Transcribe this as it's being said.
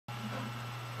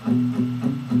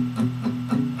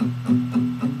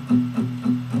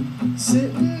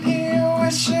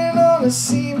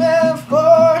cement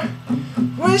floor,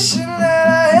 wishing that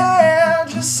I had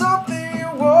just something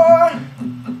you wore.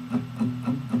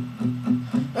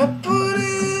 I put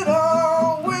it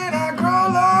on when I grow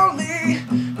lonely.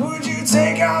 Would you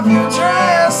take off your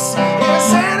dress and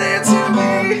send it to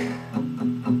me?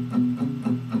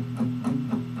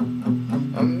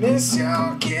 I miss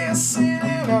your kissing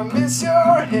and I miss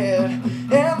your head,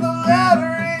 and the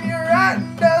letter in your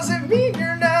writing doesn't mean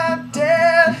you're not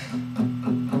dead.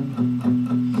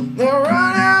 Now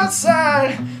run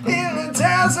outside in the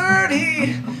desert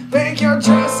heat, make your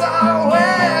dress all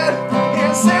wet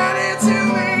and send it to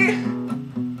me.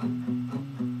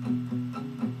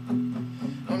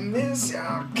 I miss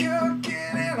your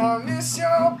cooking and I miss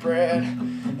your bread,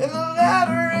 and the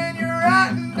letter in your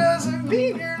writing doesn't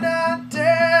mean you're not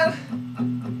dead.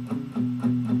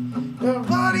 Now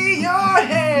bloody your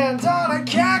hand on a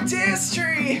cactus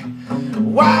tree,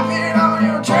 wipe it on